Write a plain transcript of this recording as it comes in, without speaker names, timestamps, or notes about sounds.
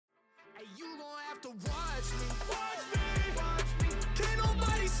to watch me. Watch me. Watch me. Can't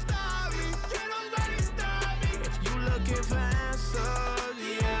nobody stop me. Can't nobody stop me. If you looking for answers,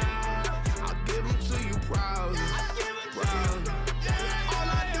 yeah, I'll give them to you proudly. I'll give them proudly. All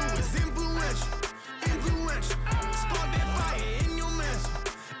I do is influence, influence. Spark that fire in your mental,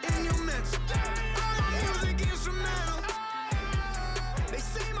 in your mental. All my music instrumental. They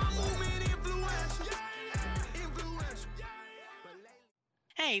say my movement influential, influential.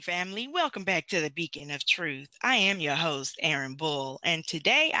 Hey family, welcome back to the Beacon of Truth. I am your host, Aaron Bull, and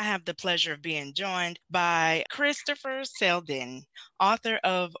today I have the pleasure of being joined by Christopher Seldon, author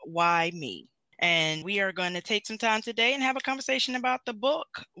of Why Me? And we are going to take some time today and have a conversation about the book.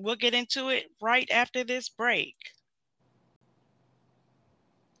 We'll get into it right after this break.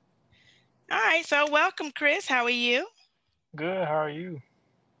 All right, so welcome, Chris. How are you? Good. How are you?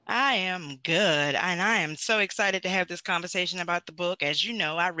 I am good, and I am so excited to have this conversation about the book. As you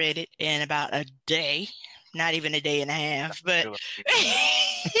know, I read it in about a day, not even a day and a half, but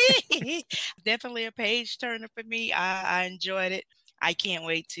definitely a page turner for me. I enjoyed it. I can't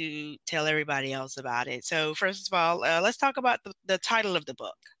wait to tell everybody else about it. So first of all, let's talk about the title of the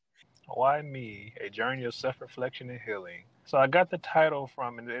book. Why Me? A Journey of Self-Reflection and Healing. So I got the title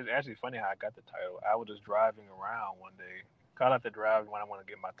from, and it's actually funny how I got the title. I was just driving around one day. I like to drive when I want to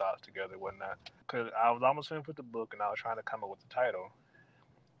get my thoughts together and whatnot. Because I was almost finished with the book and I was trying to come up with the title.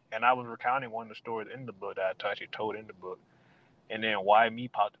 And I was recounting one of the stories in the book that I actually told in the book. And then Why Me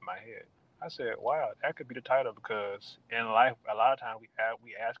popped in my head. I said, wow, that could be the title because in life, a lot of times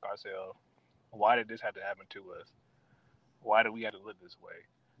we ask ourselves, why did this have to happen to us? Why do we have to live this way?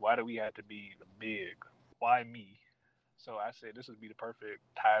 Why do we have to be big? Why me? So I said this would be the perfect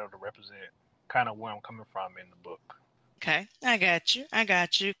title to represent kind of where I'm coming from in the book. Okay, I got you. I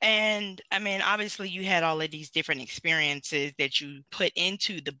got you. And I mean, obviously, you had all of these different experiences that you put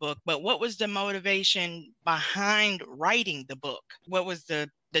into the book, but what was the motivation behind writing the book? What was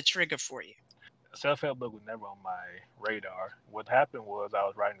the trigger for you? A self-help book was never on my radar. What happened was I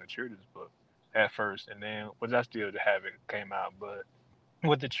was writing a children's book at first, and then, which I still have it, came out. But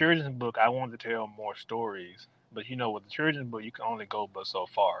with the children's book, I wanted to tell more stories. But with the children's book, you can only go but so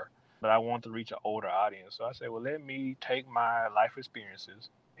far. But I want to reach an older audience. So I said, well, let me take my life experiences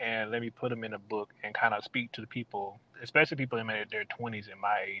and let me put them in a book and kind of speak to the people, especially people in their 20s in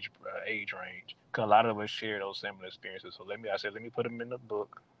my age range, because a lot of us share those similar experiences. So I said, let me put them in the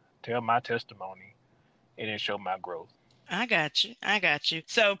book, tell my testimony, and then show my growth. I got you. I got you.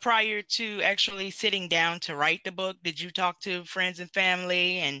 So prior to actually sitting down to write the book, did you talk to friends and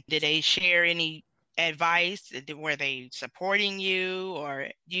family and did they share any advice? Were they supporting you or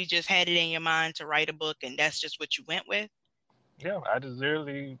you just had it in your mind to write a book and that's just what you went with? Yeah, I just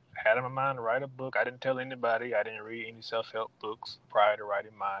literally had in my mind to write a book. I didn't tell anybody. I didn't read any self-help books prior to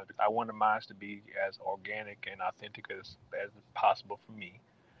writing mine. I wanted mine to be as organic and authentic as possible for me.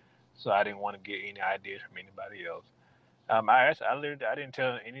 So I didn't want to get any ideas from anybody else. I didn't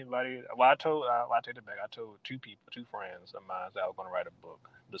tell anybody. Well, I take it back. I told two friends of mine that I was going to write a book,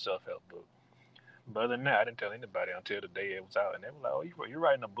 the self-help book. But other than that, I didn't tell anybody until the day it was out. And they were like, oh, you're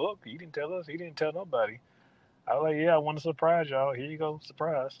writing a book? You didn't tell us? He didn't tell nobody. I was like, yeah, I want to surprise y'all. Here you go,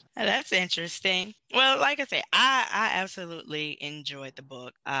 surprise. That's interesting. Well, like I say, I absolutely enjoyed the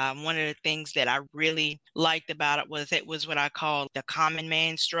book. One of the things that I really liked about it was what I call the common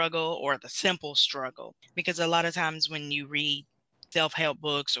man struggle or the simple struggle. Because a lot of times when you read self-help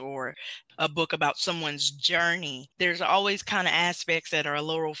books or a book about someone's journey, there's always kind of aspects that are a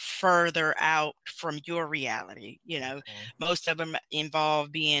little further out from your reality. Most of them involve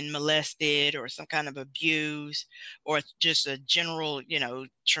being molested or some kind of abuse or just a general,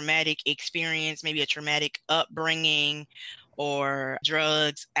 traumatic experience, maybe a traumatic upbringing or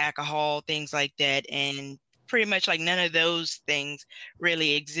drugs, alcohol, things like that. And pretty much like none of those things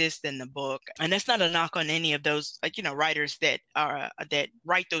really exist in the book. And that's not a knock on any of those, writers that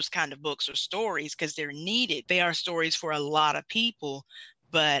write those kind of books or stories because they're needed. They are stories for a lot of people,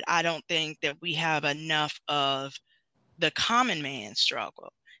 but I don't think that we have enough of the common man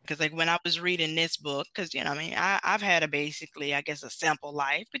struggle. Because like when I was reading this book, because I've had basically, I guess, a simple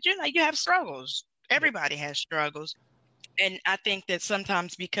life, but you have struggles. Everybody has struggles. And I think that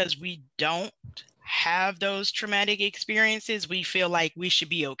sometimes because we don't have those traumatic experiences, we feel like we should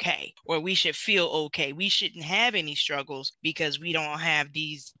be okay or we should feel okay. We shouldn't have any struggles because we don't have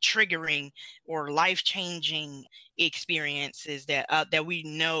these triggering or life-changing experiences that we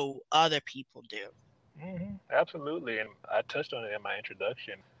know other people do. Absolutely, and I touched on it in my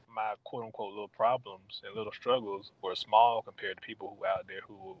introduction. My quote unquote little problems and little struggles were small compared to people who out there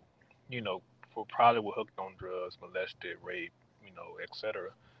who, who probably were hooked on drugs, molested, raped,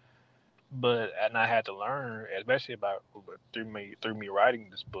 etc. And I had to learn, especially about through me writing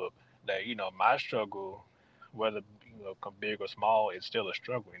this book, that my struggle, whether big or small, is still a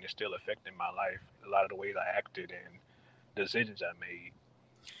struggle and it's still affecting my life. A lot of the ways I acted and decisions I made.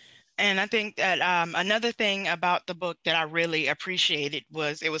 And I think that another thing about the book that I really appreciated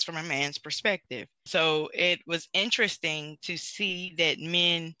was it was from a man's perspective. So it was interesting to see that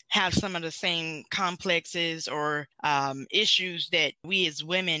men have some of the same complexes or issues that we as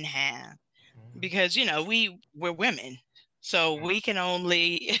women have. Because, we're women. So we can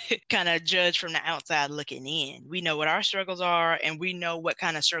only kind of judge from the outside looking in. We know what our struggles are, and we know what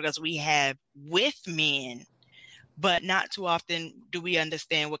kind of struggles we have with men, but not too often do we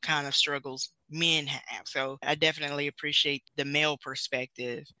understand what kind of struggles men have. So I definitely appreciate the male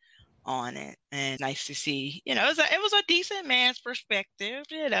perspective on it, and nice to see. It was a decent man's perspective.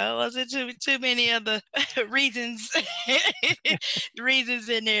 Wasn't too many of the reasons reasons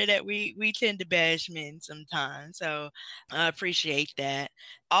in there that we tend to bash men sometimes. So I appreciate that.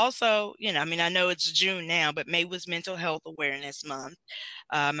 Also, I know it's June now, but May was Mental Health Awareness Month.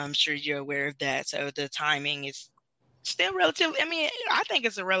 I'm sure you're aware of that. So the timing is still relative. I think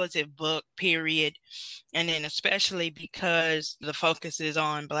it's a relative book, period. And then especially because the focus is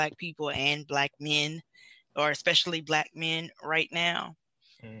on Black people and Black men, or especially Black men right now.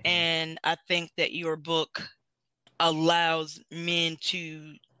 Mm-hmm. And I think that your book allows men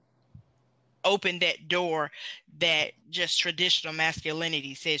to open that door that just traditional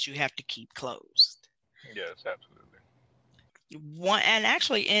masculinity says you have to keep closed. Yes, absolutely. And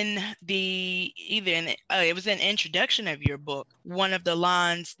actually it was an introduction of your book. One of the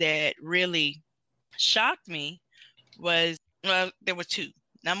lines that really shocked me was, well, there were two.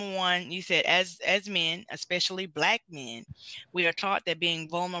 Number one, you said, as men, especially Black men, we are taught that being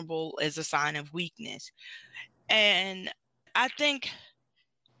vulnerable is a sign of weakness. And I think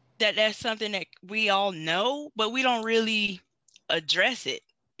that that's something that we all know, but we don't really address it.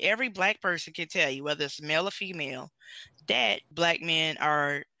 Every Black person can tell you, whether it's male or female, that Black men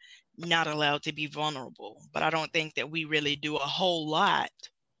are not allowed to be vulnerable. But I don't think that we really do a whole lot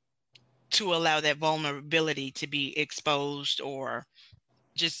to allow that vulnerability to be exposed or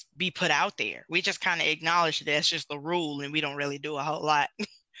just be put out there. We just kind of acknowledge that that's just the rule, and we don't really do a whole lot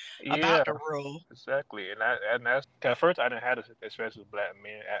about the rule. Exactly. And that's at first I didn't have this, especially black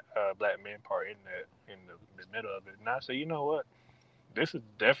men part in the middle of it. And I said, you know what, this is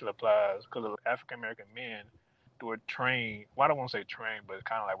definitely applies because African American men were trained. Well, I don't want to say trained, but it's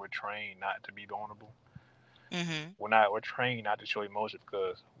kind of like we're trained not to be vulnerable. Mm-hmm. We're trained not to show emotions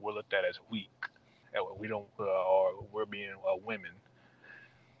because we're looked at as weak. We don't, or we're being women.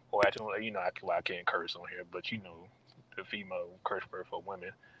 Or actually, I can't curse on here, but the female curse word for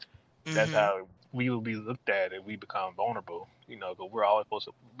women. That's Mm-hmm. how we will be looked at if we become vulnerable. Because we're always supposed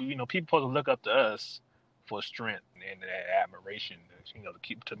to, people supposed to look up to us for strength and admiration.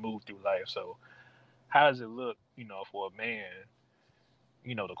 To move through life. So how does it look, for a man,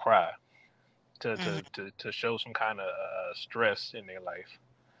 to cry, to show some kind of stress in their life?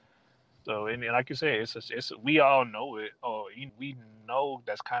 So, and like you said, it's we all know it, or we know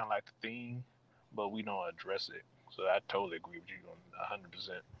that's kind of like the thing, but we don't address it. So I totally agree with you on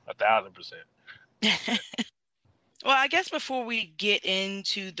 100%, 1,000%. Well, I guess before we get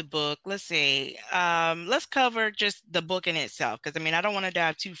into the book, let's see, let's cover just the book in itself. Because I don't want to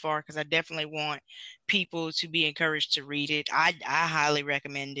dive too far because I definitely want people to be encouraged to read it. I highly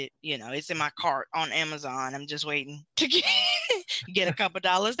recommend it. It's in my cart on Amazon. I'm just waiting to get a couple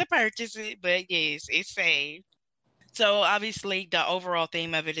dollars to purchase it. But yes, it's saved. So obviously the overall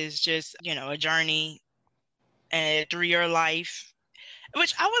theme of it is just, a journey through your life,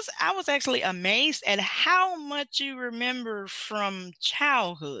 which I was actually amazed at how much you remember from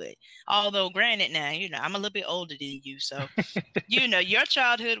childhood. Although granted now, I'm a little bit older than you, so your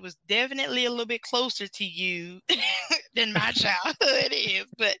childhood was definitely a little bit closer to you than my childhood is.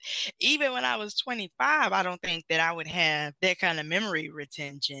 But even when I was 25, I don't think that I would have that kind of memory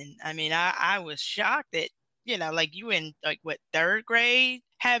retention. I was shocked that like you in like what, third grade,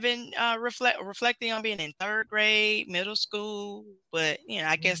 having reflecting on being in third grade, middle school. But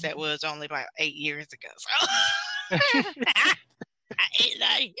I guess that was only like 8 years ago. So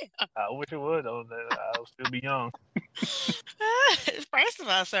I wish it would, though. I'll still be young. First of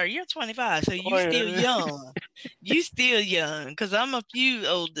all, sir, you're 25, so you Oh, still yeah. young. You still young, because I'm a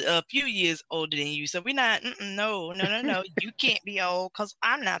few years older than you. So we're not. No. You can't be old because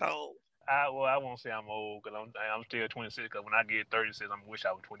I'm not old. I won't say I'm old because I'm still 26. Because when I get 36, I'm wish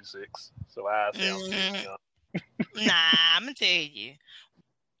I was 26. So I say I'm still young. Nah, I'm gonna tell you.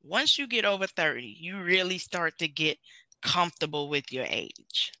 Once you get over 30, you really start to get comfortable with your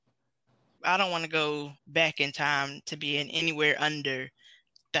age. I don't want to go back in time to being anywhere under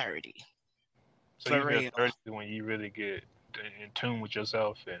 30. So For you feel real. 30 is when you really get in tune with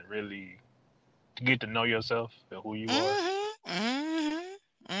yourself and really get to know yourself and who you are.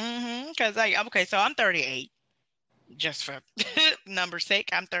 Because okay, so I'm 38. Just for number's sake,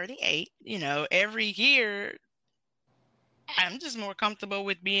 I'm 38. Every year I'm just more comfortable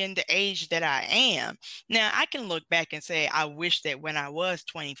with being the age that I am. Now, I can look back and say, I wish that when I was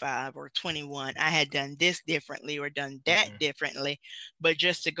 25 or 21, I had done this differently or done that differently. But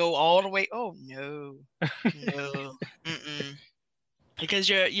just to go all the way, oh, no, no, mm-mm. Because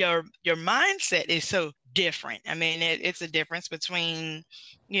your mindset is so different. I mean, it's a difference between,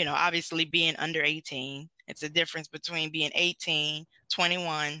 obviously being under 18. It's a difference between being 18,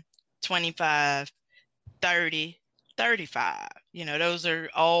 21, 25, 30, 35. Those are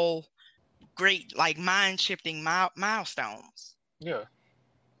all great, like mind-shifting milestones. Yeah.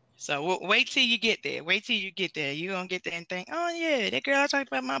 So wait till you get there. Wait till you get there. You're going to get there and think, oh, yeah, that girl I talked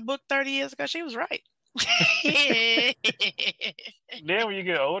about my book 30 years ago, she was right. Then when you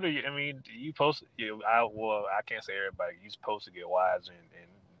get older, you post. I can't say everybody. You're supposed to get wise and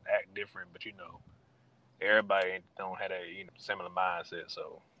act different, but everybody don't have a similar mindset.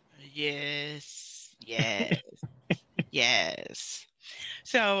 So Yes, yes, yes.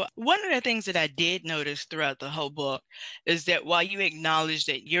 So one of the things that I did notice throughout the whole book is that while you acknowledge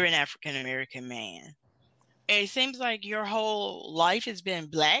that you're an African American man, it seems like your whole life has been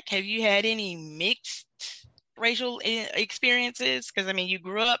Black. Have you had any mixed racial experiences? Because I mean, you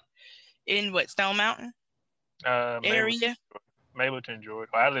grew up in what, Stone Mountain area? Mableton, Georgia.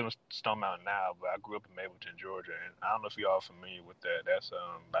 Well, I live in Stone Mountain now, but I grew up in Mableton, Georgia, and I don't know if y'all are familiar with that. That's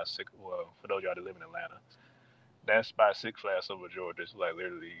by six. Well, for those of y'all that live in Atlanta, that's by Six Flags over Georgia. It's like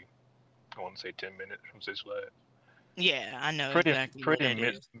literally, I want to say 10 minutes from Six Flags. Yeah, I know Pretty, exactly where pretty that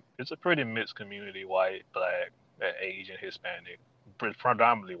mixed. is. It's a pretty mixed community: white, Black, Asian, Hispanic,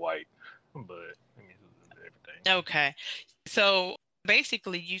 predominantly white, but everything. Okay. So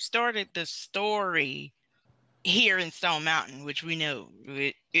basically, you started the story here in Stone Mountain, which we know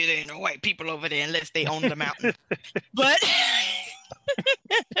it ain't no white people over there unless they own the mountain. But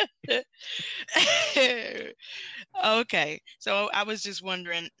okay, so I was just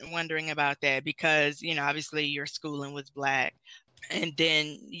wondering about that because obviously your schooling was Black, and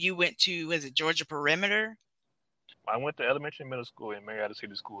then you went to, was it Georgia Perimeter? I went to elementary and middle school in Marietta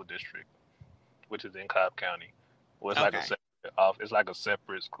City School District, which is in Cobb County. Well, it's like Okay. it's like a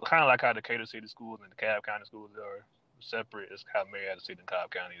separate school, kind of like how Decatur City schools and the Cobb County schools are separate. It's how Marietta City and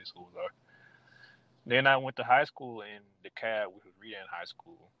Cobb County schools are. Then I went to high school in DeKalb, which was Redan High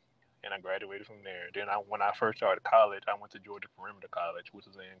School, and I graduated from there. Then when I first started college, I went to Georgia Perimeter College, which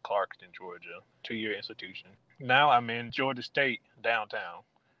is in Clarkston, Georgia, 2-year institution. Now I'm in Georgia State downtown.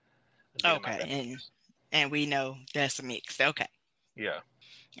 Okay, and we know that's mixed. Okay. Yeah.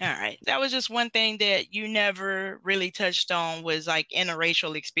 All right. That was just one thing that you never really touched on, was like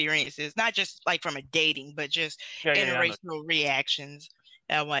interracial experiences, not just like from a dating, but just interracial reactions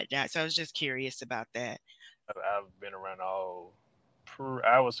and whatnot. So I was just curious about that. I've been around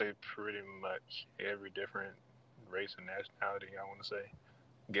I would say pretty much every different race and nationality, I want to say,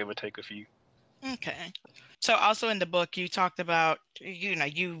 give or take a few. Okay. So also in the book, you talked about,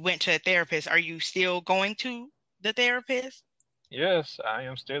 you went to a therapist. Are you still going to the therapist? Yes, I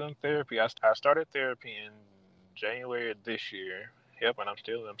am still in therapy. I started therapy in January of this year. Yep, and I'm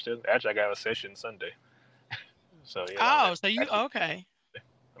still actually I got a session Sunday. So yeah. Oh, so you, okay.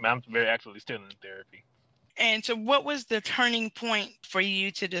 I'm very actually still in therapy. And so what was the turning point for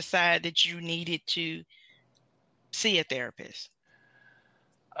you to decide that you needed to see a therapist?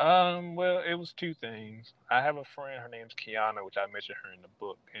 Well, it was two things. I have a friend, her name's Kiana, which I mentioned her in the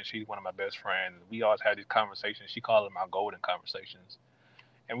book, and she's one of my best friends. We always have these conversations. She calls them our golden conversations.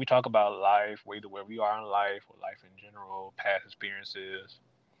 And we talk about life, whether where we are in life or life in general, past experiences,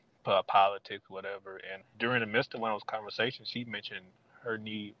 politics, whatever. And during the midst of one of those conversations, she mentioned her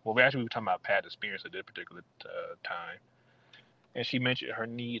need. Well, we were talking about past experience at this particular time, and she mentioned her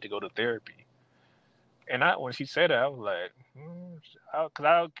need to go to therapy. And when she said it, I was like, because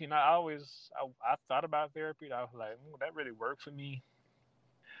I thought about therapy. I was like, that really worked for me,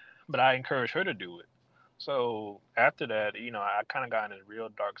 but I encouraged her to do it. So after that, I kind of got in a real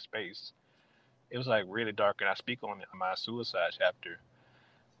dark space. It was like really dark, and I speak on my suicide chapter.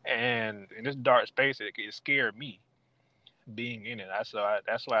 And in this dark space, it scared me being in it. That's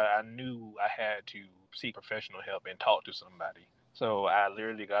why I knew I had to seek professional help and talk to somebody. So I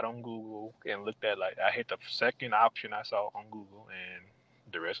literally got on Google and looked at, I hit the second option I saw on Google, and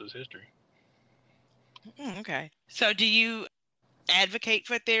the rest is history. Okay. So do you advocate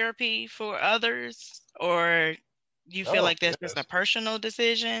for therapy for others, or you feel Oh, like that's just a yes. personal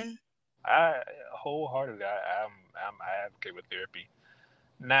decision? I wholeheartedly, I advocate with therapy.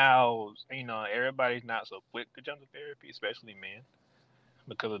 Now, everybody's not so quick to jump to therapy, especially men,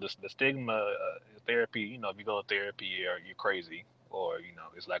 because of the stigma. Therapy, if you go to therapy, you're crazy, or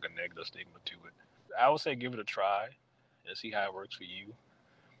it's like a negative stigma to it. I would say give it a try and see how it works for you.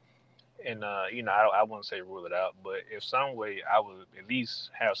 And I wouldn't say rule it out, but if some way I would at least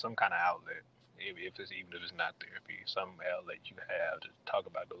have some kind of outlet, if it's even if it's not therapy, some outlet you have to talk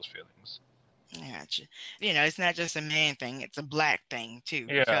about those feelings. Gotcha. It's not just a man thing, it's a black thing too,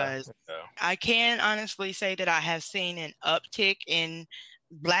 Yeah, because yeah, I can honestly say that I have seen an uptick in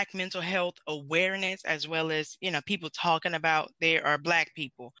black mental health awareness, as well as, people talking about there are black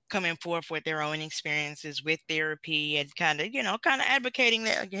people coming forth with their own experiences with therapy and kind of advocating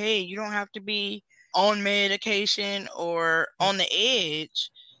that, like, hey, you don't have to be on medication or on the edge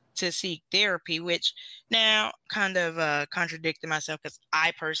to seek therapy, which now kind of contradicting myself because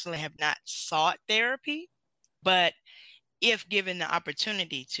I personally have not sought therapy, but if given the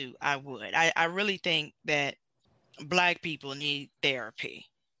opportunity to, I would. I really think that black people need therapy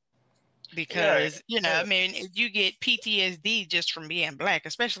yeah, because, I yeah, mean, you get PTSD just from being black,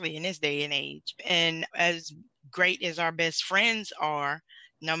 especially in this day and age. And as great as our best friends are,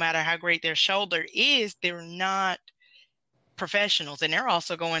 no matter how great their shoulder is, they're not professionals and they're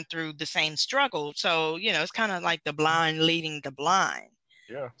also going through the same struggle. So, it's kind of like the blind leading the blind.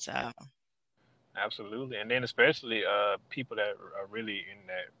 yeah, So, absolutely. And then especially people that are really in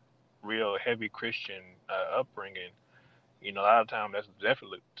that real heavy Christian upbringing. A lot of time that's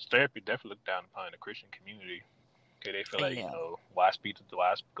definitely therapy definitely looked down upon in the Christian community. Okay, they feel like yeah. why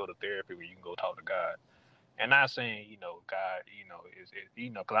go to therapy when you can go talk to God. And not saying God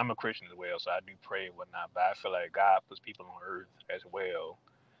because I'm a Christian as well, so I do pray and whatnot. But I feel like God puts people on earth as well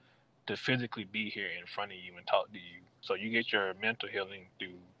to physically be here in front of you and talk to you. So you get your mental healing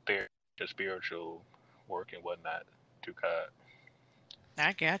through therapy, your spiritual work and whatnot to God.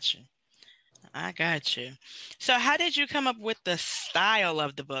 I got you. I got you. So, how did you come up with the style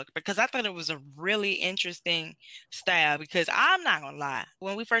of the book? Because I thought it was a really interesting style. Because I'm not gonna lie,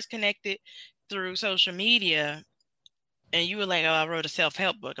 when we first connected through social media, and you were like, "Oh, I wrote a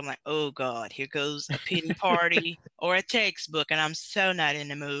self-help book," I'm like, "Oh God, here goes a pity party or a textbook," and I'm so not in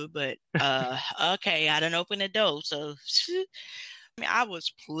the mood. But okay, I done opened the door, so mean, I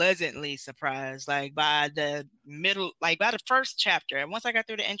was pleasantly surprised, like by the middle, like by the first chapter. And once I got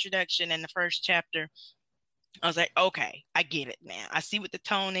through the introduction and the first chapter, I was like, okay, I get it now. I see what the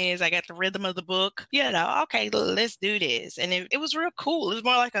tone is. I got the rhythm of the book. Okay, let's do this. And it was real cool. It was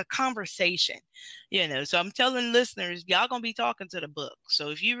more like a conversation, So I'm telling listeners, y'all gonna be talking to the book. So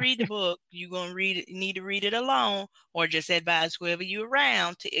if you read the book, you're gonna read it, need to read it alone, or just advise whoever you're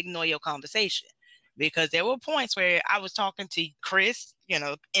around to ignore your conversation. Because there were points where I was talking to Chris,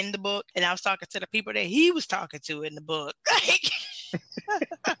 in the book, and I was talking to the people that he was talking to in the book.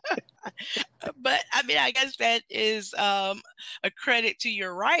 But I mean, I guess that is a credit to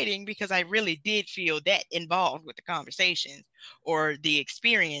your writing because I really did feel that involved with the conversations or the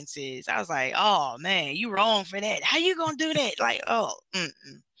experiences. I was like, oh man, you wrong for that. How you gonna do that? Like, oh,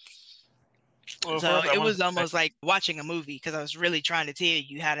 mm-mm. Well, So first I it want was to say almost like watching a movie because I was really trying to tell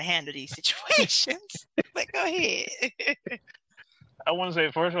you how to handle these situations. But go ahead.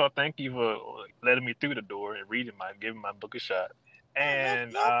 first of all, thank you for letting me through the door and giving my book a shot. Oh, no,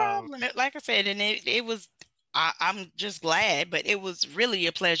 And no problem. Like I said, and it was, I'm just glad, but it was really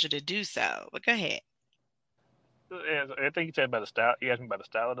a pleasure to do so. But go ahead. I think you said about the style. You asked me about the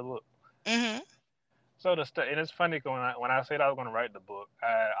style of the book. Mm-hmm. So and it's funny when I said I was gonna write the book,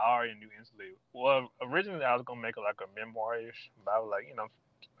 I already knew instantly. Well, originally I was gonna make it like a memoir-ish, but I was like,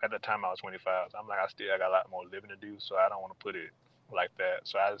 at the time I was 25, so I'm like, I got a lot more living to do, so I don't want to put it like that.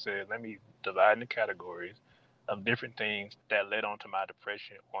 So I said, let me divide into categories of different things that led on to my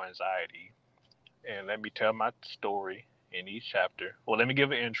depression or anxiety, and let me tell my story in each chapter. Well, let me give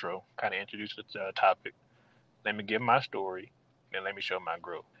an intro, kind of introduce the topic. Let me give my story, then let me show my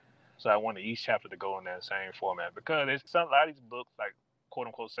growth. So I wanted each chapter to go in that same format because a lot of these books, like quote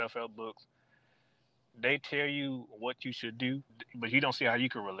unquote self-help books, they tell you what you should do, but you don't see how you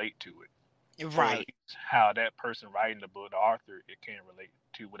can relate to it, or at Right. least how that person writing the book, the author, it can relate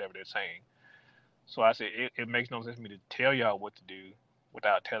to whatever they're saying. So I said it makes no sense for me to tell y'all what to do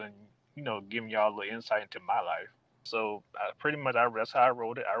without giving y'all a little insight into my life. So pretty much, that's how I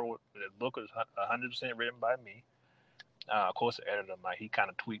wrote it. The book is 100% written by me. Of course, the editor, he kind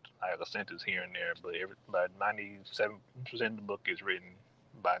of tweaked like a sentence here and there, but 97% of the book is written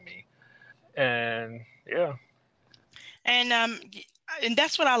by me. And yeah, And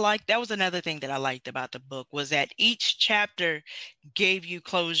that's what I liked. That was another thing that I liked about the book was that each chapter gave you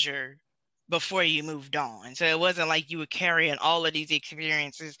closure before you moved on. So it wasn't like you were carrying all of these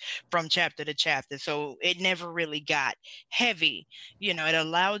experiences from chapter to chapter. So it never really got heavy. It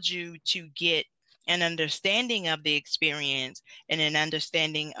allowed you to get an understanding of the experience and an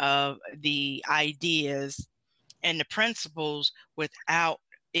understanding of the ideas and the principles without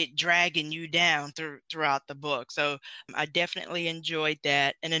it dragging you down throughout the book. So I definitely enjoyed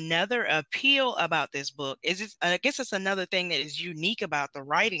that. And another appeal about this book is, I guess it's another thing that is unique about the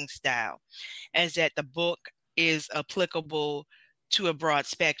writing style, is that the book is applicable to a broad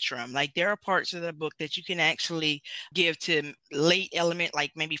spectrum. Like there are parts of the book that you can actually give to late element,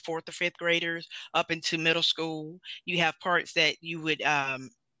 like maybe fourth or fifth graders up into middle school. You have parts that you would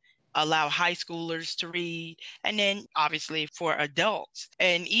allow high schoolers to read, and then obviously for adults.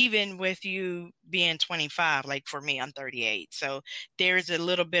 And even with you being 25, like for me, I'm 38. So there's a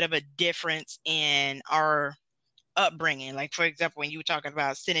little bit of a difference in our upbringing. Like, for example, when you were talking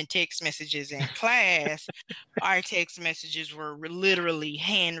about sending text messages in class, our text messages were literally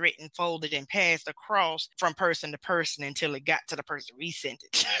handwritten, folded, and passed across from person to person until it got to the person we sent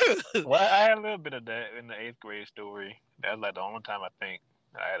it to. Well, I had a little bit of that in the 8th grade story. That was like the only time I think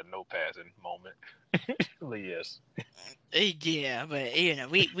I had a no passing moment. But yes. Yeah, but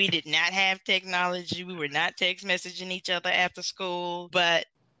we did not have technology. We were not text messaging each other after school, but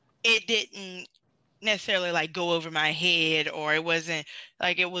it didn't necessarily like go over my head, or it wasn't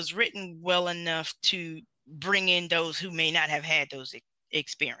like it was written well enough to bring in those who may not have had those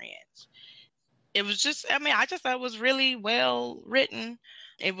experience. It was just, I mean, I just thought it was really well written.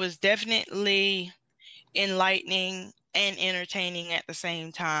 It was definitely enlightening and entertaining at the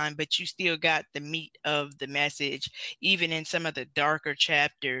same time, but you still got the meat of the message, even in some of the darker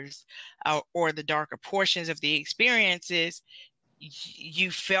chapters or the darker portions of the experiences.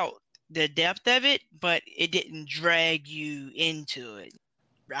 You felt the depth of it, but it didn't drag you into it.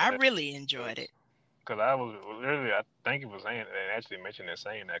 I really enjoyed it. Because I was literally, I think it was saying, and actually mentioned it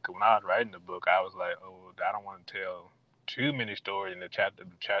saying that, because when I was writing the book, I was like, oh, I don't want to tell too many stories, and the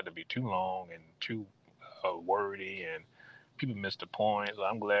chapter be too long and too wordy, and people miss the point. So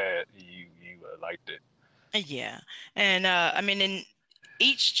I'm glad you liked it. Yeah. And I mean, in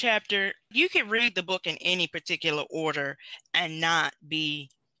each chapter, you can read the book in any particular order and not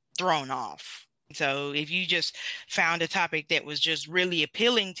be thrown off. So if you just found a topic that was just really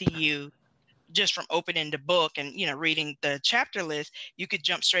appealing to you, just from opening the book and reading the chapter list, you could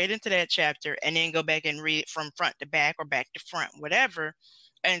jump straight into that chapter and then go back and read it from front to back or back to front, whatever,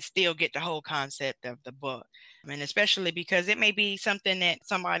 and still get the whole concept of the book. I mean, especially because it may be something that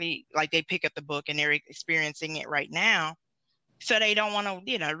somebody, like, they pick up the book and they're experiencing it right now, so they don't want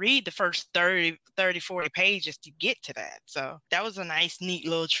to read the first 40 pages to get to that. So that was a nice, neat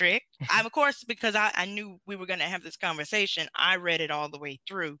little trick. Of course, because I knew we were going to have this conversation, I read it all the way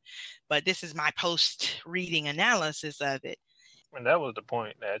through, but this is my post reading analysis of it. And that was the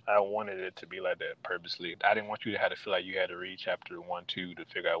point, that I wanted it to be like that purposely. I didn't want you to have to feel like you had to read chapter 1, 2 to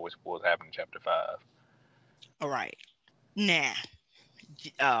figure out what was happening in chapter 5. All right. Now,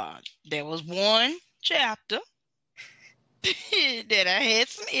 there was one chapter that I had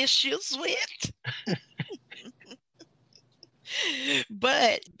some issues with.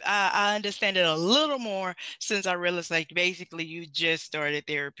 But I understand it a little more since I realized, like, basically you just started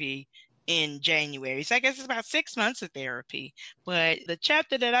therapy in January. So I guess it's about 6 months of therapy. But the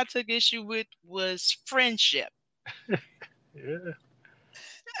chapter that I took issue with was friendship. Yeah.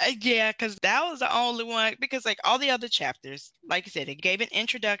 Yeah, because that was the only one, because like all the other chapters, like I said, it gave an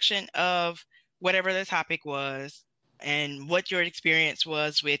introduction of whatever the topic was and what your experience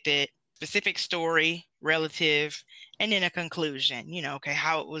was with it, specific story, relative, and then a conclusion, okay,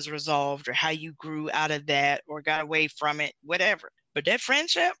 how it was resolved or how you grew out of that or got away from it, whatever. But that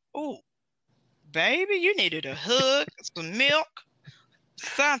friendship, oh, baby, you needed a hug, some milk,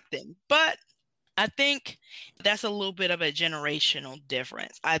 something. But I think that's a little bit of a generational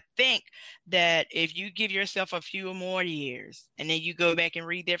difference. I think that if you give yourself a few more years and then you go back and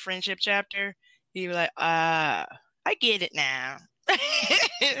read that friendship chapter, you're like, I get it now.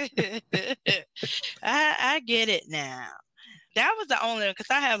 I get it now. That was the only, because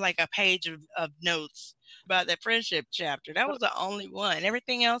I have like a page of notes about that friendship chapter. That was the only one.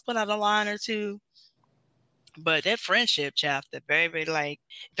 Everything else put out a line or two. But that friendship chapter, baby, like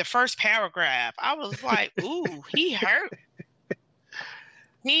the first paragraph, I was like, ooh, he hurt.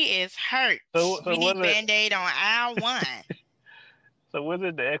 He is hurt. So We need was it? Band-Aid on aisle 1. So was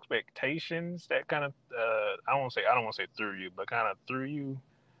it the expectations that kind of I don't want to say threw you, but kind of threw you,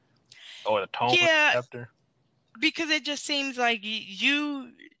 or the tone Yeah, chapter? Because it just seems like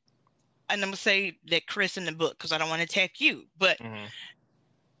you, and I'm gonna say that Chris in the book because I don't want to attack you, but Mm-hmm.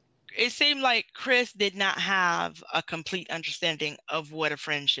 it seemed like Chris did not have a complete understanding of what a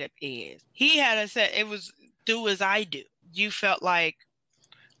friendship is. He had a set. It was do as I do. You felt like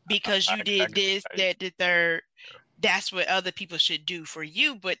because you I did get this, that, the third, that's what other people should do for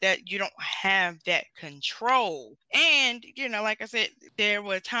you, but that you don't have that control. And, like I said, there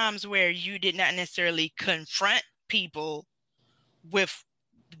were times where you did not necessarily confront people with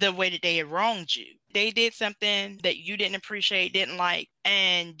the way that they had wronged you. They did something that you didn't appreciate, didn't like,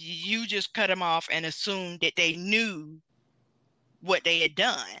 and you just cut them off and assumed that they knew what they had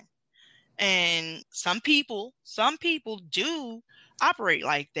done. And some people do operate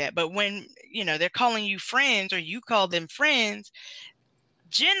like that. But when, they're calling you friends or you call them friends,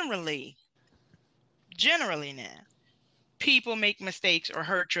 generally now, people make mistakes or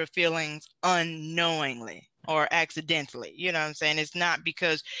hurt your feelings unknowingly or accidentally. You know what I'm saying? It's not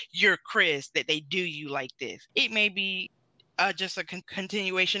because you're Chris that they do you like this. It may be just a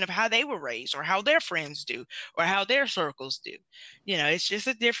continuation of how they were raised or how their friends do or how their circles do. It's just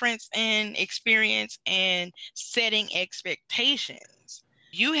a difference in experience and setting expectations.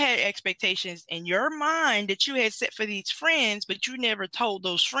 You had expectations in your mind that you had set for these friends, but you never told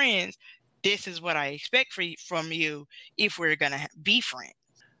those friends, this is what I expect from you if we're going to be friends.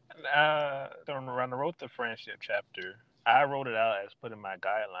 When I wrote the friendship chapter, I wrote it out as putting my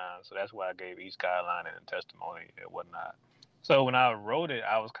guidelines. So that's why I gave each guideline and testimony and whatnot. So when I wrote it,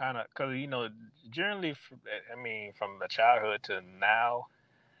 I was kind of, because, generally, from the childhood to now,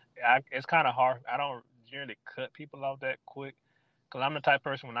 it's kind of hard. I don't generally cut people off that quick because I'm the type of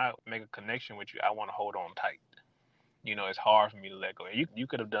person when I make a connection with you, I want to hold on tight. It's hard for me to let go. You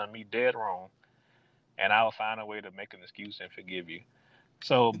could have done me dead wrong, and I will find a way to make an excuse and forgive you.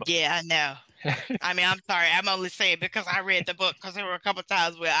 So, yeah, I know. I mean, I'm sorry. I'm only saying because I read the book because there were a couple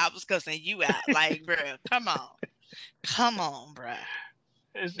times where I was cussing you out. Like, bro, come on, bro.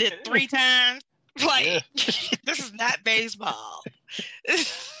 Did 3 times? yeah. Like, this is not baseball.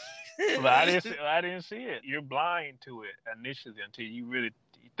 But I didn't see it. You're blind to it initially until you really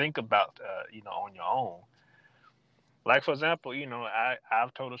think about, on your own. Like, for example,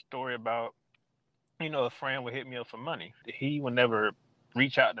 I've told a story about, a friend would hit me up for money. He would never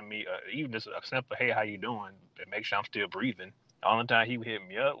reach out to me, even just a simple, hey, how you doing? And make sure I'm still breathing. The only time he would hit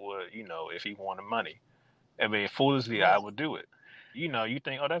me up was, if he wanted money. I mean, foolishly, I would do it. You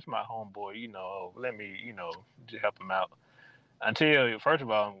think, oh, that's my homeboy, let me, just help him out. Until, first of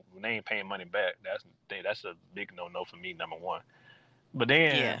all, when they ain't paying money back, that's a big no-no for me, number one. But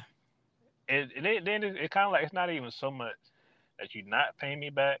then, yeah. it kind of like, it's not even so much that you're not paying me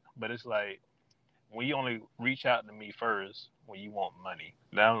back, but it's like, when you only reach out to me first when you want money.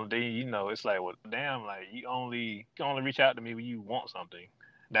 Now then, it's like, well, damn, like you only reach out to me when you want something.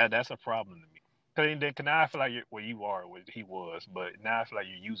 That's a problem to me. Cause now I feel like you're where you are, where he was, but now I feel like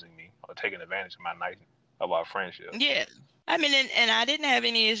you're using me or taking advantage of my niceness of our friendship. Yeah. I mean, and I didn't have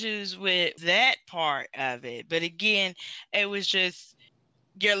any issues with that part of it. But again, it was just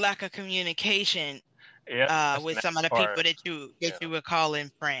your lack of communication with some of the people that you were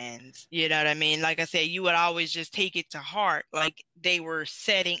calling friends. You know what I mean? Like I said, you would always just take it to heart, like they were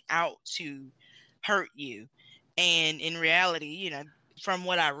setting out to hurt you. And in reality, from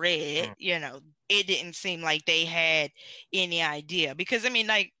what I read, it didn't seem like they had any idea. Because I mean,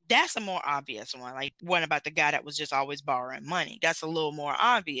 like, that's a more obvious one. Like one about the guy that was just always borrowing money. That's a little more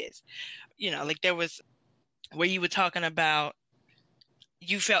obvious. Like there was where you were talking about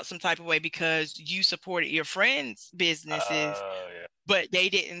you felt some type of way because you supported your friends' businesses, but they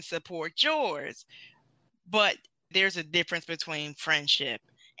didn't support yours. But there's a difference between friendship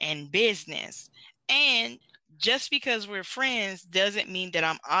and business. And just because we're friends doesn't mean that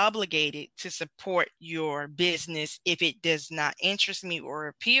I'm obligated to support your business if it does not interest me or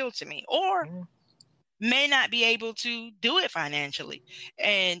appeal to me, or may not be able to do it financially.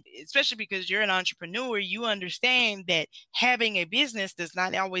 And especially because you're an entrepreneur, you understand that having a business does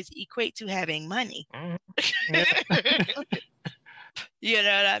not always equate to having money. Yeah. You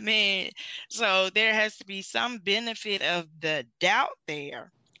know what I mean? So there has to be some benefit of the doubt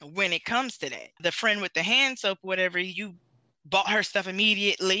there when it comes to that. The friend with the hand soap, whatever, you bought her stuff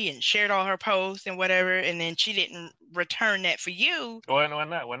immediately and shared all her posts and whatever, and then she didn't return that for you. Well,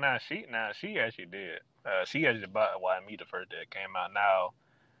 no, she actually did. She actually bought me the first day it came out. Now,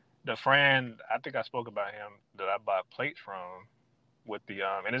 the friend, I think I spoke about him that I bought plates from with the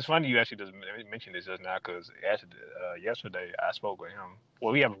and it's funny you actually just mentioned this just now because actually yesterday I spoke with him.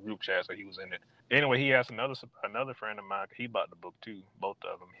 Well, we have a group chat, so he was in it. Anyway, he asked another friend of mine. He bought the book too, both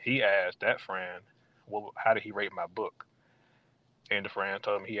of them. He asked that friend how did he rate my book? And the friend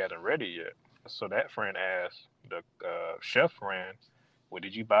told me he hadn't read it yet. So that friend asked the chef friend, "Well,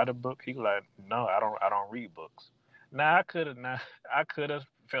 did you buy the book?" He was like, "No, I don't read books." Now I could have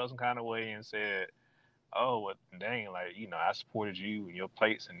felt some kind of way and said, "Oh, well, dang, like I supported you and your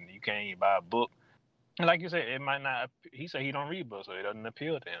plates, and you can't even buy a book." And like you said, it might not. He said he don't read books, so it doesn't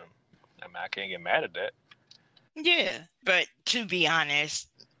appeal to him. I mean, I can't get mad at that. Yeah, but to be honest,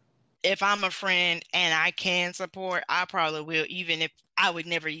 if I'm a friend and I can support, I probably will, even if I would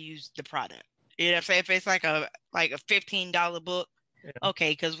never use the product. You know what I'm saying? If it's like a $15 book, Yeah.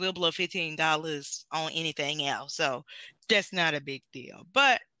 okay, because we'll blow $15 on anything else. So that's not a big deal.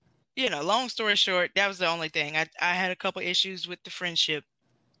 But long story short, that was the only thing. I had a couple issues with the friendship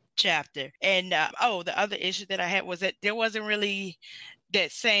chapter. And the other issue that I had was that there wasn't really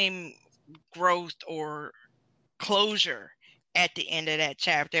that same growth or closure at the end of that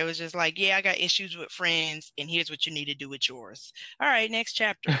chapter. It was just like, yeah, I got issues with friends, and here's what you need to do with yours. All right, next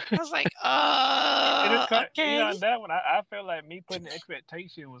chapter. I was like, It is kind, okay. that one. I felt like me putting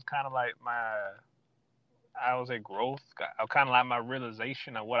expectation was kind of like I would say growth. Kind of like my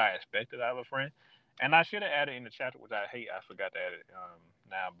realization of what I expected out of a friend, and I should have added in the chapter, which I hate. I forgot to add it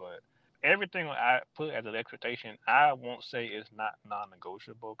now, but everything I put as an expectation, I won't say it's not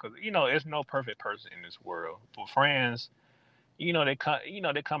non-negotiable because it's no perfect person in this world. But friends, they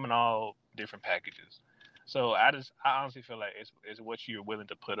come in all different packages. So I honestly feel like it's what you're willing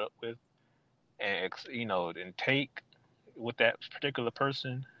to put up with and and take with that particular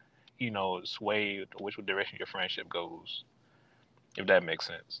person, sway which direction your friendship goes, if that makes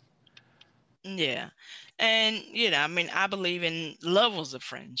sense. Yeah. And, I mean, I believe in levels of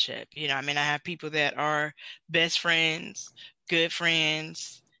friendship. I mean, I have people that are best friends, good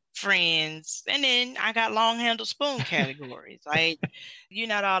friends, friends, and then I got long handled spoon categories. Like, you're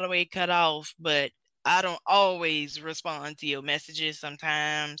not all the way cut off, but I don't always respond to your messages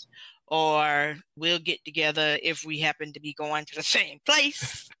sometimes, or we'll get together if we happen to be going to the same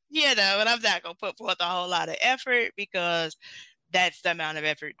place, and I'm not going to put forth a whole lot of effort because that's the amount of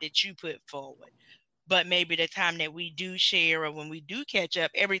effort that you put forward. But maybe the time that we do share or when we do catch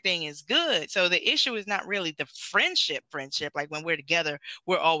up, everything is good. So the issue is not really the friendship. Like when we're together,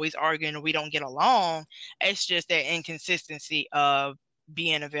 we're always arguing or we don't get along. It's just that inconsistency of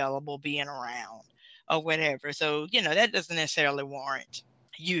being available, being around, or whatever. So, that doesn't necessarily warrant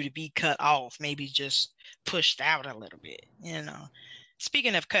you to be cut off, maybe just pushed out a little bit.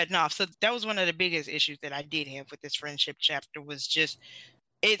 Speaking of cutting off, so that was one of the biggest issues that I did have with this friendship chapter was just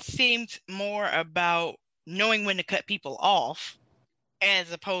it seemed more about knowing when to cut people off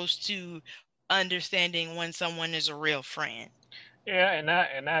as opposed to understanding when someone is a real friend. Yeah,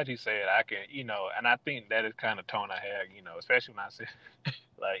 and as you said, I can, and I think that is kind of tone I have, especially when I say,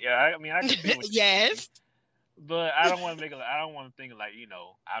 like, yeah, I mean, I can see what you're saying, Yes. but I don't want to I don't want to think like,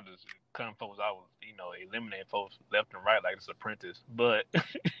 I just cutting folks out, eliminating folks left and right like this apprentice. But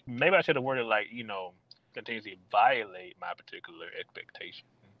maybe I should have worded like, continuously violate my particular expectation,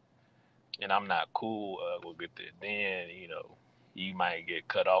 and I'm not cool with it. Then you might get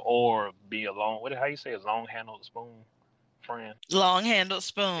cut off or be alone. How you say, a long handled spoon friend? Long handled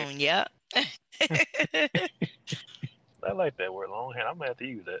spoon. Yep. I like that word, long hand. I'm gonna have to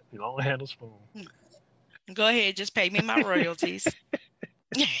use that. Long handled spoon. Go ahead, just pay me my royalties.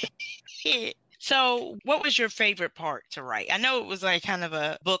 So, what was your favorite part to write? I know it was like kind of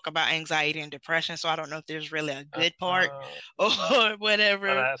a book about anxiety and depression, so I don't know if there's really a good part or whatever.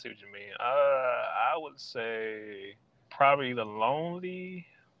 I see what you mean. I would say probably the lonely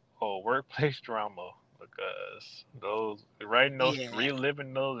or workplace drama because those writing those, Yeah.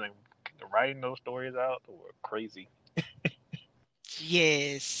 reliving those, and writing those stories out were crazy.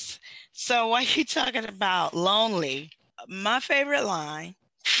 Yes. So while you talking about lonely, my favorite line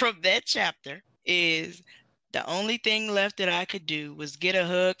from that chapter is the only thing left that I could do was get a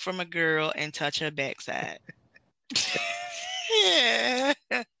hug from a girl and touch her backside. Yeah.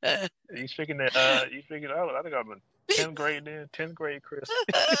 You speaking that? You speaking? Oh, I think I'm in 10th grade then. 10th grade, Chris.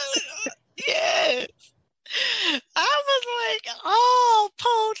 Yes. I was like, oh,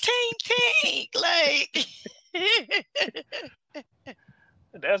 Paul Tink Tink. Like,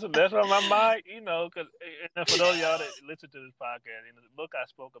 That's on my mind, because for those of y'all that listen to this podcast, in the book I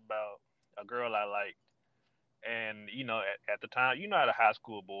spoke about a girl I liked, and at the time, how the high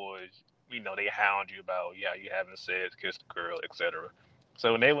school boys, they hound you about, yeah, you having sex, kiss the girl, etc.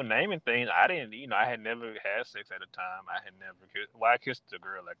 So when they were naming things, I didn't, I had never had sex at the time. I had never kissed. Well, I kissed a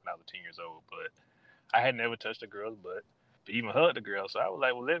girl like when I was 10 years old, but I had never touched a girl's butt, to even hug the girl. So I was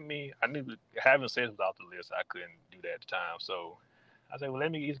like, well, I knew having sex was off the list. I couldn't do that at the time. So I said, well,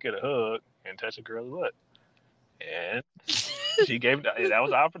 let me just get a hug and touch a girl's butt. And she gave that was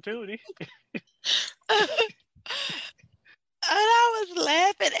the opportunity. And I was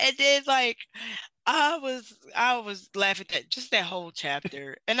laughing, and then like I was laughing at just that whole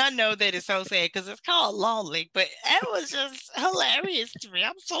chapter. And I know that it's so sad because it's called Lonely, but it was just hilarious to me.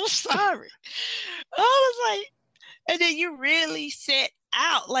 I'm so sorry. I was like, and then you really set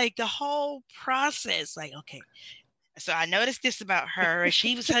out like the whole process. Like, okay, so I noticed this about her.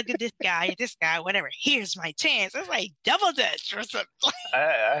 She was hugging this guy, whatever. Here's my chance. It's like double dutch or something.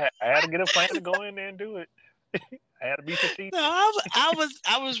 I had to get a plan to go in there and do it. I had to be strategic. No,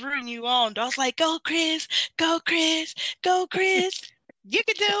 I was rooting you on. I was like, go Chris, go Chris, go Chris. You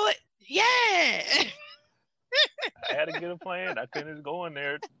can do it. Yeah. I had to get a plan. I couldn't just go in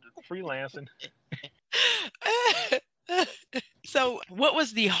there freelancing. So, what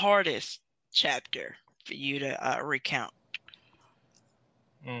was the hardest chapter for you to recount?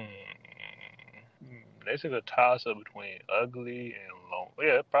 This is a toss up between ugly and lonely.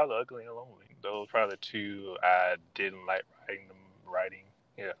 Yeah, probably ugly and lonely. Those probably the two I didn't like writing.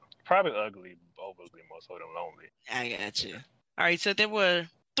 Yeah, probably ugly over more so than lonely. I got you. All right, so there were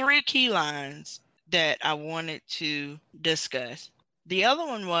 3 key lines that I wanted to discuss. The other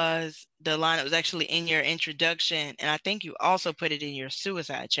one was the line that was actually in your introduction, and I think you also put it in your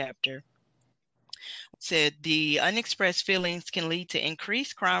suicide chapter. It said the unexpressed feelings can lead to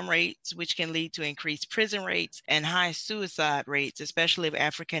increased crime rates, which can lead to increased prison rates and high suicide rates, especially of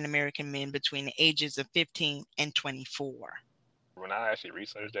African American men between the ages of 15 and 24. When I actually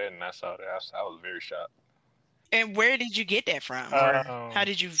researched that and I saw that, I was very shocked. And where did you get that from? Or how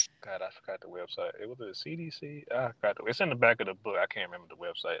did you? God, I forgot the website. It was a CDC. I forgot it's in the back of the book. I can't remember the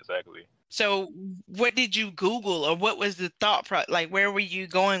website exactly. So, what did you Google, or what was the thought process? Like, where were you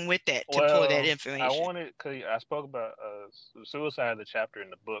going with that to pull that information? I wanted, because I spoke about suicide, the chapter in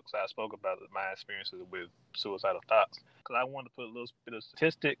the book. So I spoke about my experiences with suicidal thoughts. Because I wanted to put a little bit of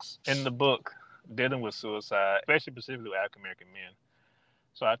statistics in the book dealing with suicide, especially specifically with African American men.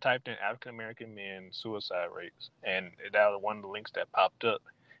 So I typed in African American men suicide rates, and that was one of the links that popped up.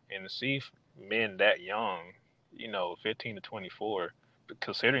 And to see men that young, 15 to 24,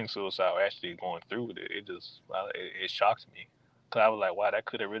 considering suicide or actually going through with it, it shocks me. Because I was like, wow, that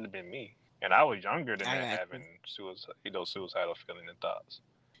could have really been me. And I was younger than that, having suicidal feelings and thoughts.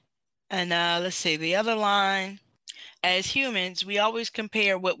 And let's see, the other line. As humans, we always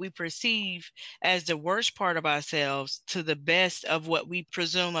compare what we perceive as the worst part of ourselves to the best of what we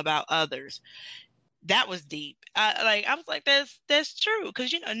presume about others. That was deep. I was like, that's true.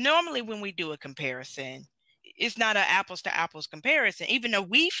 Because, normally when we do a comparison, it's not an apples to apples comparison, even though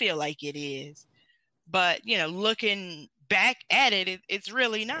we feel like it is. But, looking back at it, it's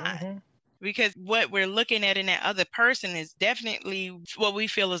really not. Mm-hmm. Because what we're looking at in that other person is definitely what we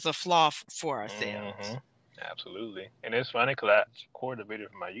feel is a flaw for ourselves. Mm-hmm. Absolutely. And it's funny because I recorded a video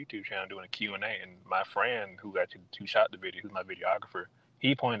from my YouTube channel doing a Q&A, and my friend who shot the video, who's my videographer,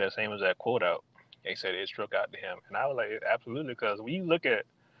 he pointed that same exact quote out. He said it struck out to him. And I was like, absolutely, because when you look at,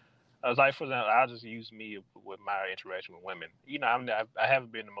 I was like, for example, I'll just use me with my interaction with women. I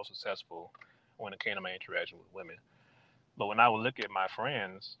haven't been the most successful when it came to my interaction with women. But when I would look at my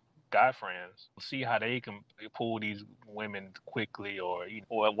friends, guy friends, see how they can pull these women quickly or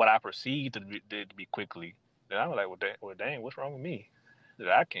what I perceive to be quickly, then I was like, well, dang, what's wrong with me that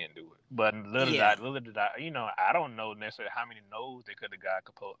I can't do it? But little did I, I don't know necessarily how many no's they could have got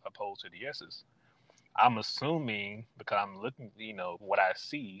opposed to the yeses. I'm assuming because I'm looking, what I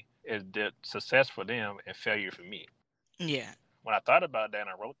see is that success for them and failure for me. Yeah. When I thought about that and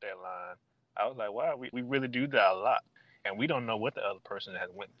I wrote that line, I was like, wow, we really do that a lot. And we don't know what the other person has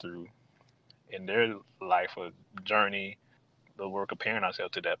went through in their life or journey, but we're comparing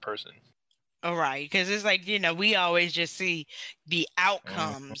ourselves to that person. All right, because it's like, we always just see the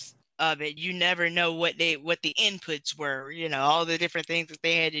outcomes of it. You never know what the inputs were, all the different things that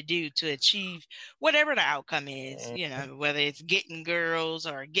they had to do to achieve whatever the outcome is, whether it's getting girls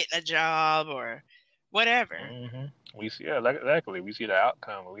or getting a job or whatever. Mm-hmm. We see, exactly. We see the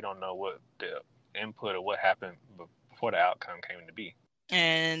outcome, but we don't know what the input or what happened before the outcome came to be.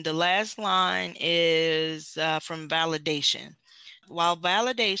 And the last line is from validation. While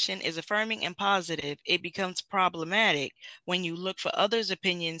validation is affirming and positive, it becomes problematic when you look for others'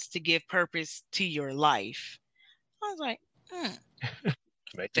 opinions to give purpose to your life. I was like,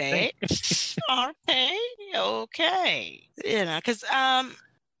 facts. Okay. Because I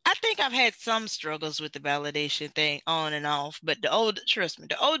think I've had some struggles with the validation thing on and off, but trust me,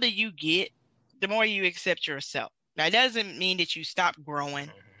 the older you get, the more you accept yourself. Now, it doesn't mean that you stop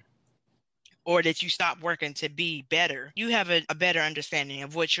growing, or that you stop working to be better. You have a better understanding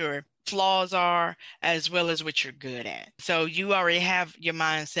of what your flaws are as well as what you're good at. So you already have your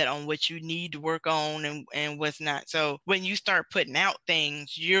mindset on what you need to work on and what's not. So when you start putting out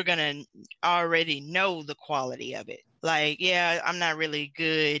things, you're going to already know the quality of it. Like, yeah, I'm not really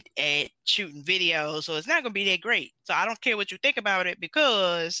good at shooting videos, so it's not going to be that great. So I don't care what you think about it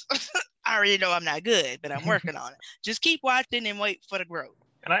because I already know I'm not good, but I'm working on it. Just keep watching and wait for the growth.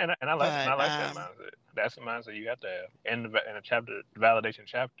 And I like But that mindset. That's the mindset you have to have. In the chapter, validation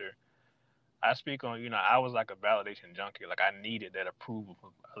chapter, I speak on, I was like a validation junkie. Like I needed that approval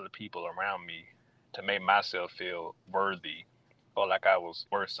from other people around me to make myself feel worthy or like I was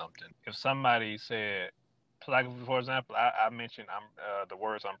worth something. If somebody said, like for example, I mentioned the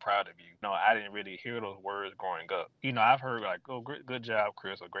words "I'm proud of you." No, I didn't really hear those words growing up. I've heard like, "Oh, good job,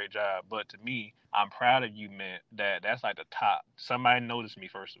 Chris," or "Great job," but to me, "I'm proud of you" meant that's like the top. Somebody noticed me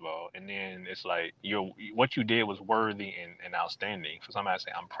first of all, and then it's like what you did was worthy and outstanding. For somebody to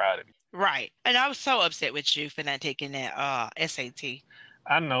say, "I'm proud of you." right. And I was so upset with you for not taking that SAT.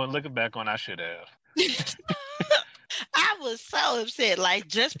 I know. Looking back on, I should have. I was so upset. Like,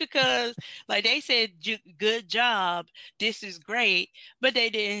 just because, like, they said, good job, this is great, but they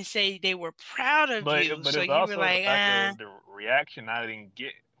didn't say they were proud of you. But So it's you were also like, like the reaction I didn't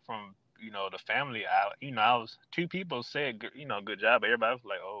get from the family. I was two people said good job, but everybody was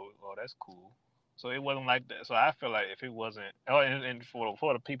like, oh, that's cool. So it wasn't like that. So I feel like if it wasn't, and for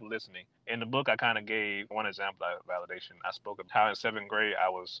the people listening, in the book I kind of gave one example of validation. I spoke of how in 7th grade I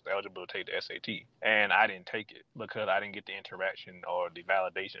was eligible to take the SAT, and I didn't take it because I didn't get the interaction or the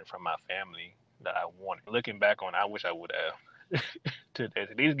validation from my family that I wanted. Looking back on, I wish I would have. To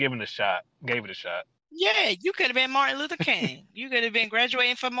at least gave it a shot. yeah, you could have been Martin Luther King. You could have been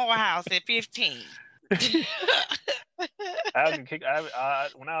graduating from Morehouse at 15. I was kick.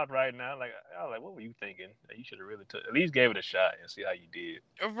 When I was writing, I was like, what were you thinking? You should have really at least gave it a shot and see how you did.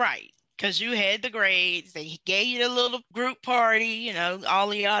 Right. Because you had the grades. They gave you the little group party,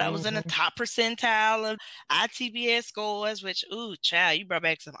 all of y'all that was in the Mm-hmm. top percentile of ITBS scores, which, ooh, child, you brought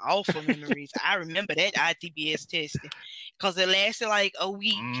back some awful memories. I remember that ITBS testing because it lasted like a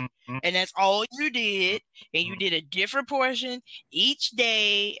week, Mm-hmm. and that's all you did. And you Mm-hmm. did a different portion each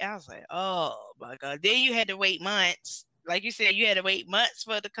day. I was like, oh my God. Then you had to wait months. Like you said, you had to wait months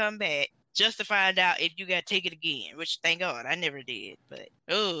for it to come back just to find out if you got to take it again, which thank God I never did. But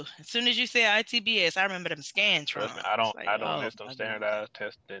oh, as soon as you say ITBS, I remember them Trust me, scantrons. Like, I don't oh miss them my God. standardized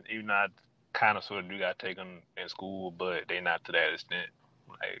testing. Even though I kind of sort of do got to take them in school, but they not to that extent.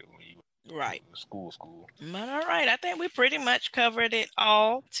 Like when you Right. school. But all right, I think we pretty much covered it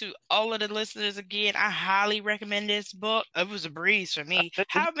all. To all of the listeners, again, I highly recommend this book. It was a breeze for me.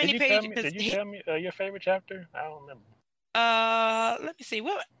 How Did many you tell pages? me? Did you tell me your favorite chapter? I don't remember. Let me see.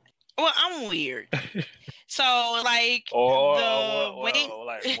 Well, I'm weird. So like the weight, or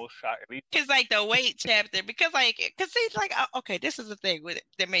like most shock at least. because like the weight chapter, because it's like okay, this is the thing with it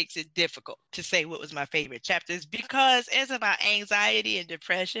that makes it difficult to say what was my favorite chapters because it's about anxiety and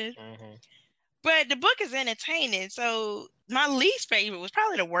depression. Mm-hmm. But the book is entertaining. So my least favorite was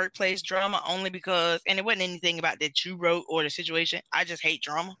probably the workplace drama, only because, and it wasn't anything about that you wrote or the situation. I just hate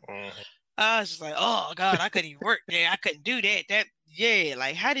drama. Mm-hmm. I was just like, oh God, I couldn't even work there. I couldn't do that. Yeah,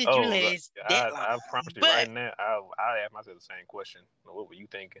 like how did you Oh, last that long? I promise you right But now, I ask myself the same question. What were you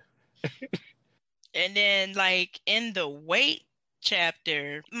thinking? and then like in the weight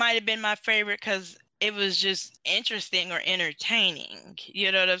chapter, might have been my favorite because it was just interesting or entertaining.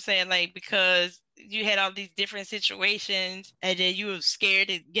 You know what I'm saying? Like because you had all these different situations, and then you were scared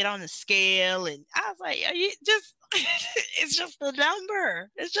to get on the scale, and I was like, are you just it's just a number.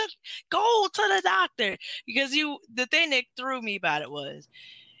 It's just go to the doctor because the thing that threw me about it was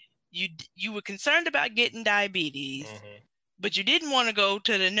you were concerned about getting diabetes, Mm-hmm. but you didn't want to go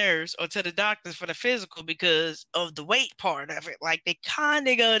to the nurse or to the doctors for the physical because of the weight part of it. Like they kind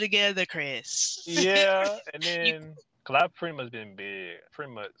of go together, Chris. Yeah, and You then because I've pretty much been big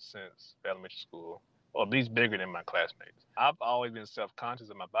pretty much since elementary school, or at least bigger than my classmates. I've always been self-conscious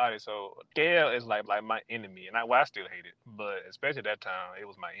of my body, so scale is like my enemy, and I still hate it, but especially at that time, it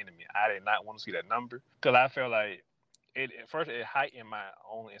was my enemy. I did not want to see that number because I felt like at first it heightened my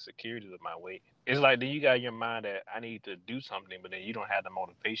own insecurities of my weight. It's like then you got in your mind that I need to do something, but then you don't have the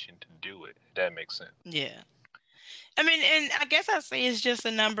motivation to do it. If that makes sense. yeah. I mean, and I guess I say it's just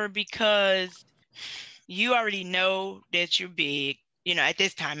a number because you already know that you're big. At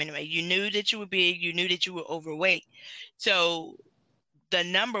this time anyway, you knew that you were big. You knew that you were overweight. So the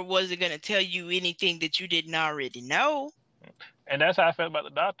number wasn't going to tell you anything that you didn't already know. And that's how I felt about the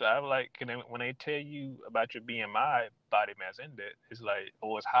doctor. I was like, when they tell you about your BMI, body mass index, it's like,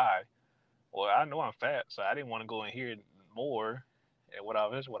 oh, it's high. Well, I know I'm fat, so I didn't want to go and hear more and what I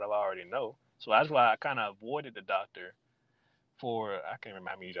already know. So that's why I kind of avoided the doctor for I can't remember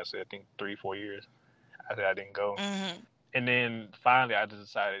how many years I said. I think 3 4 years. I said I didn't go, Mm-hmm. and then finally I just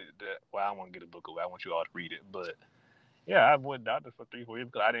decided that well I want to get a book away. I want you all to read it. But yeah, I avoided doctor for 3 4 years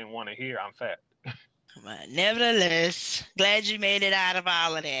because I didn't want to hear I'm fat. But nevertheless, glad you made it out of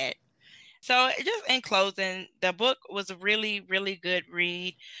all of that. So, just in closing, the book was a really, really good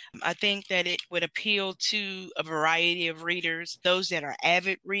read. I think that it would appeal to a variety of readers, those that are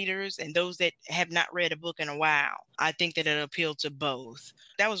avid readers and those that have not read a book in a while. I think that it'll appeal to both.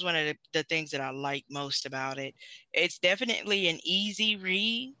 That was one of the things that I like most about it. It's definitely an easy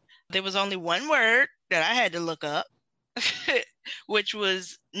read. There was only one word that I had to look up, which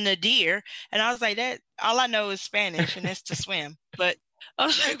was nadir. And I was like, that all I know is Spanish, and that's to swim. But I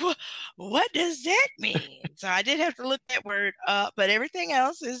was like, well, what does that mean? So I did have to look that word up, but everything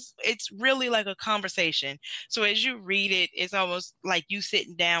else it's really like a conversation. So as you read it, it's almost like you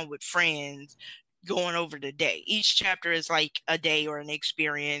sitting down with friends going over the day. Each chapter is like a day or an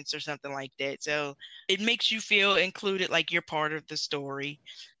experience or something like that. So it makes you feel included, like you're part of the story.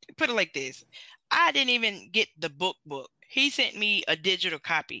 Put it like this. I didn't even get the book. He sent me a digital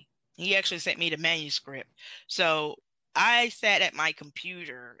copy. He actually sent me the manuscript. So I sat at my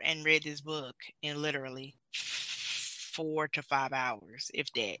computer and read this book in literally 4 to 5 hours, if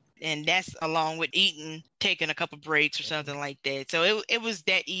that. And that's along with eating, taking a couple breaks or something like that. So it was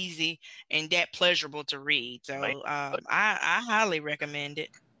that easy and that pleasurable to read. Man, So I highly recommend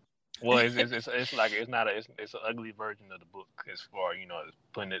it. well, it's like it's not a it's an ugly version of the book as far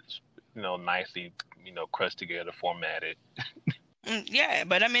putting it nicely crushed together, formatted. Yeah,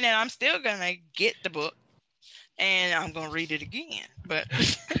 but I mean, and I'm still gonna get the book and I'm gonna read it again. But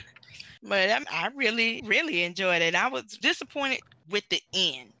I really really enjoyed it. I was disappointed with the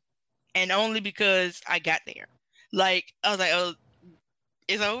end, and only because I got there. Like I was like, oh,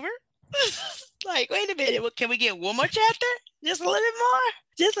 it's over. Like, wait a minute, can we get one more chapter? Just a little bit more,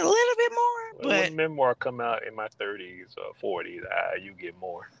 just a little bit more. Well, when But memoir come out in my 30s or 40s, you get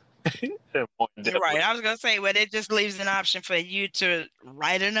more. More in depth with right, it. I was gonna say, but it just leaves an option for you to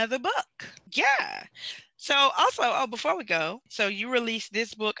write another book. Yeah. So also, oh, before we go, so you released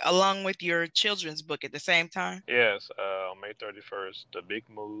this book along with your children's book at the same time? Yes, on May 31st, The Big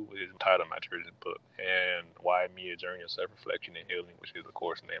Move is the title of my children's book, and Why Me, A Journey of Self-Reflection and Healing, which is, of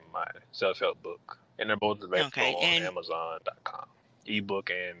course, the name of my self-help book. And they're both Okay. available on And Amazon.com, ebook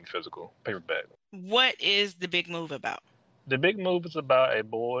and physical paperback. what is the big move about? The Big Move is about a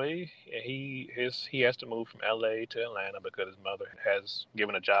boy. And he has to move from L.A. to Atlanta because his mother has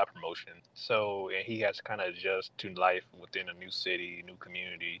given a job promotion. So and he has to kind of adjust to life within a new city, new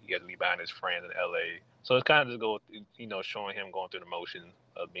community. He has to leave behind his friends in L.A. So it's kind of just showing him going through the motions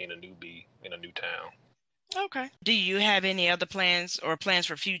of being a newbie in a new town. Okay. Do you have any other plans or plans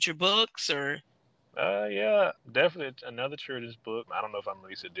for future books or? Yeah, definitely another children's book. I don't know if I'm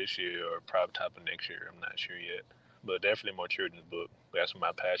releasing it this year or probably top of next year. I'm not sure yet, but definitely more children's book. That's what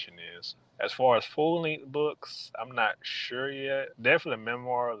my passion is. As far as full length books, I'm not sure yet. Definitely a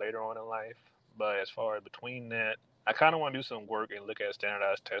memoir later on in life, but as far as between that, I kind of want to do some work and look at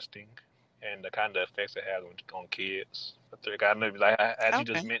standardized testing and the kind of effects it has on kids. I know, like as you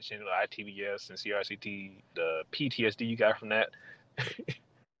just Okay. mentioned, ITBS and CRCT, the PTSD you got from that. So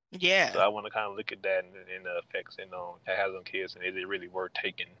Yeah. I want to kind of look at that and the effects it has on kids, and is it really worth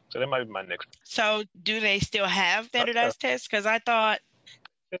taking? So that might be my next. So do they still have Oh, yeah. standardized tests? Because I thought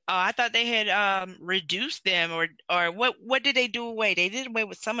they had reduced them, or what did they do away? They did away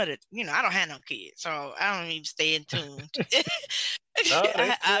with some of the, I don't have no kids, so I don't even stay in tuned. No,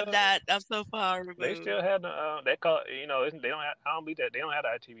 I'm so far they removed. still had the they call they don't have, I don't believe that they don't have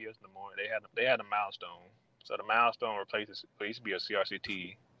the ITBS no more. They had a milestone. So the milestone replaces it used to be a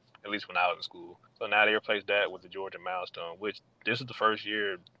CRCT, at least when I was in school. So now they replaced that with the Georgia milestone, which this is the first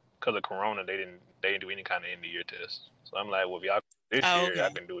year because of Corona they didn't do any kind of end of year test. So I'm like, well, if y'all this Oh, year, y'all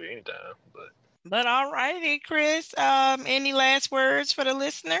okay. can do it anytime. But all righty, Chris. Any last words for the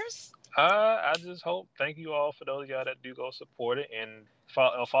listeners? I just hope. Thank you all for those of y'all that do go support it and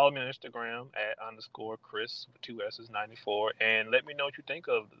follow me on Instagram at underscore Chris with two S's 94 and let me know what you think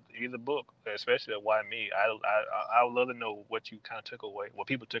of either book, especially Why Me. I would love to know what you kind of took away, what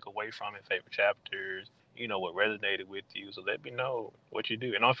people took away from it, favorite chapters, what resonated with you. So let me know what you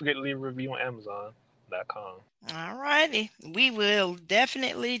do, and don't forget to leave a review on Amazon. gmail.com. All righty. We will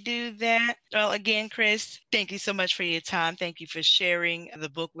definitely do that. Well, again, Chris, thank you so much for your time. Thank you for sharing the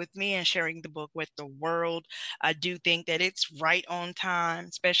book with me and sharing the book with the world. I do think that it's right on time,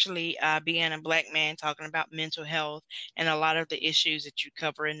 especially being a Black man talking about mental health and a lot of the issues that you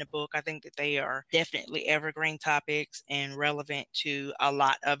cover in the book. I think that they are definitely evergreen topics and relevant to a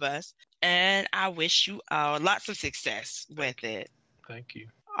lot of us. And I wish you lots of success with Thank you. it. Thank you.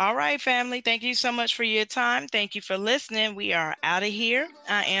 All right, family. Thank you so much for your time. Thank you for listening. We are out of here.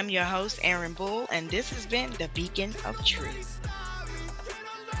 I am your host, Aaron Bull, and this has been the Beacon of Truth.